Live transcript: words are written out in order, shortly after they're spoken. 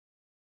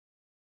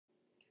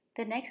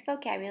The next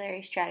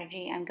vocabulary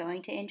strategy I'm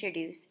going to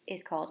introduce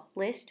is called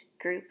List,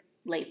 Group,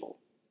 Label.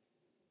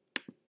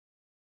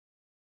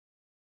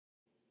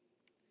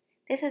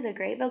 This is a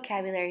great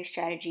vocabulary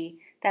strategy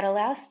that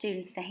allows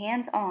students to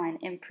hands-on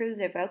improve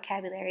their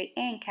vocabulary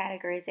and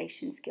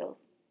categorization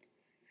skills.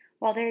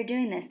 While they're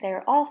doing this, they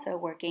are also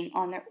working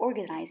on their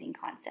organizing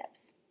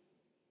concepts.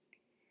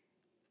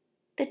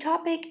 The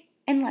topic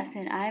and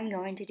lesson I'm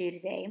going to do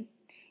today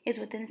is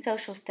within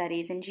social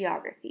studies and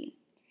geography.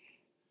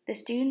 The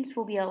students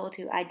will be able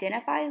to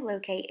identify,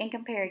 locate, and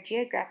compare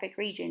geographic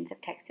regions of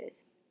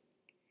Texas.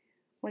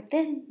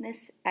 Within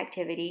this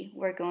activity,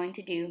 we're going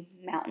to do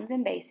mountains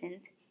and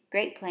basins,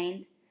 Great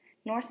Plains,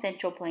 North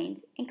Central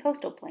Plains, and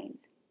Coastal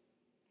Plains.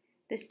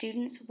 The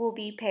students will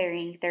be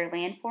pairing their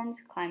landforms,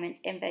 climates,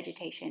 and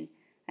vegetation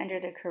under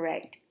the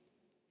correct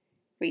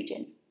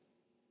region.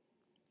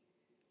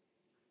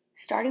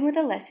 Starting with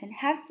a lesson,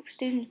 have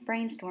students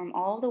brainstorm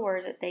all of the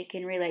words that they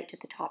can relate to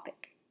the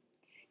topic.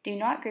 Do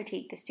not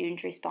critique the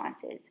students'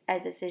 responses,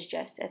 as this is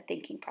just a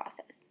thinking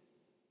process.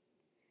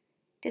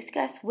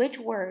 Discuss which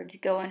words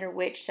go under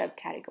which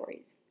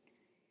subcategories.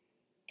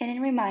 And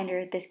a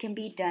reminder, this can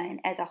be done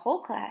as a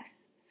whole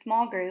class,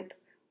 small group,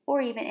 or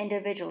even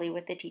individually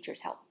with the teacher's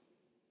help.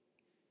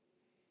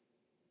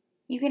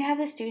 You can have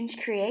the students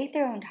create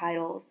their own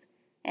titles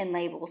and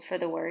labels for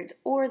the words,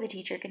 or the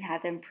teacher can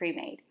have them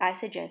pre-made. I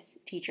suggest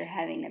teacher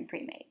having them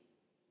pre-made.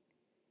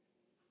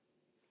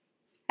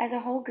 As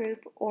a whole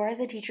group, or as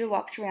a teacher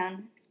walks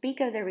around,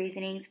 speak of the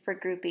reasonings for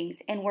groupings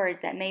and words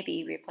that may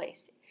be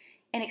replaced,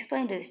 and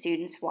explain to the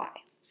students why.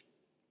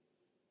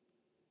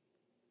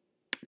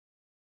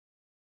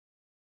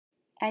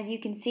 As you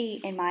can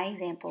see in my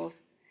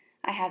examples,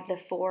 I have the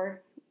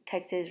 4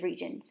 Texas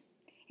regions,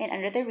 and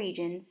under the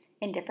regions,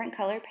 in different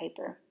color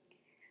paper,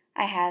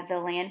 I have the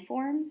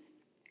landforms,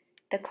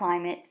 the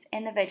climates,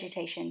 and the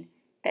vegetation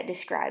that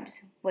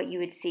describes what you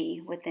would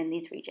see within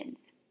these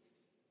regions.